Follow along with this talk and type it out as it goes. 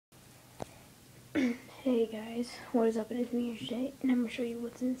Hey guys, what is up? It is me here today, and I'm going to show you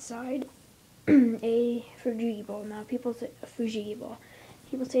what's inside a Fushigi ball. Now, people say a Fushigi ball.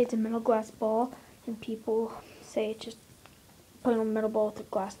 People say it's a metal glass ball, and people say it's just plain old metal ball with a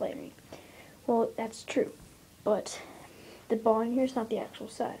glass layering. Well, that's true, but the ball in here is not the actual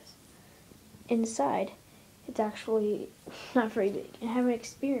size. Inside, it's actually not very big. And I have an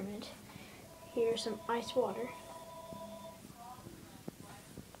experiment. Here's some ice water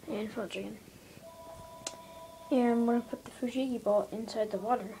and fun chicken. And when I put the Fushigi ball inside the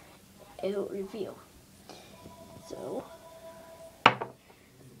water, it will reveal. So,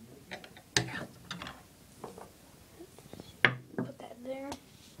 put that there.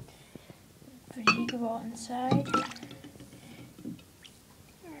 Fushigi ball inside.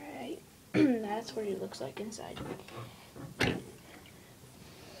 Alright, that's what it looks like inside.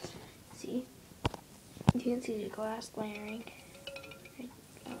 See? You can see the glass layering right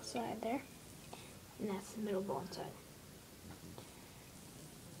outside there. And that's the middle ball inside.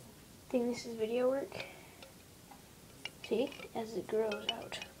 Think this is video work? See, as it grows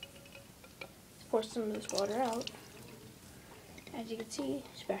out. Let's pour some of this water out. As you can see,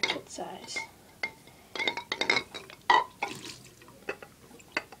 it's back to its size.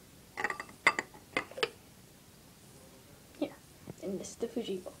 Yeah, and this is the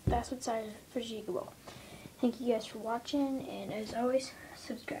Fushigi bowl. That's what size of Fushigi bowl. Thank you guys for watching, and as always,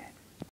 subscribe.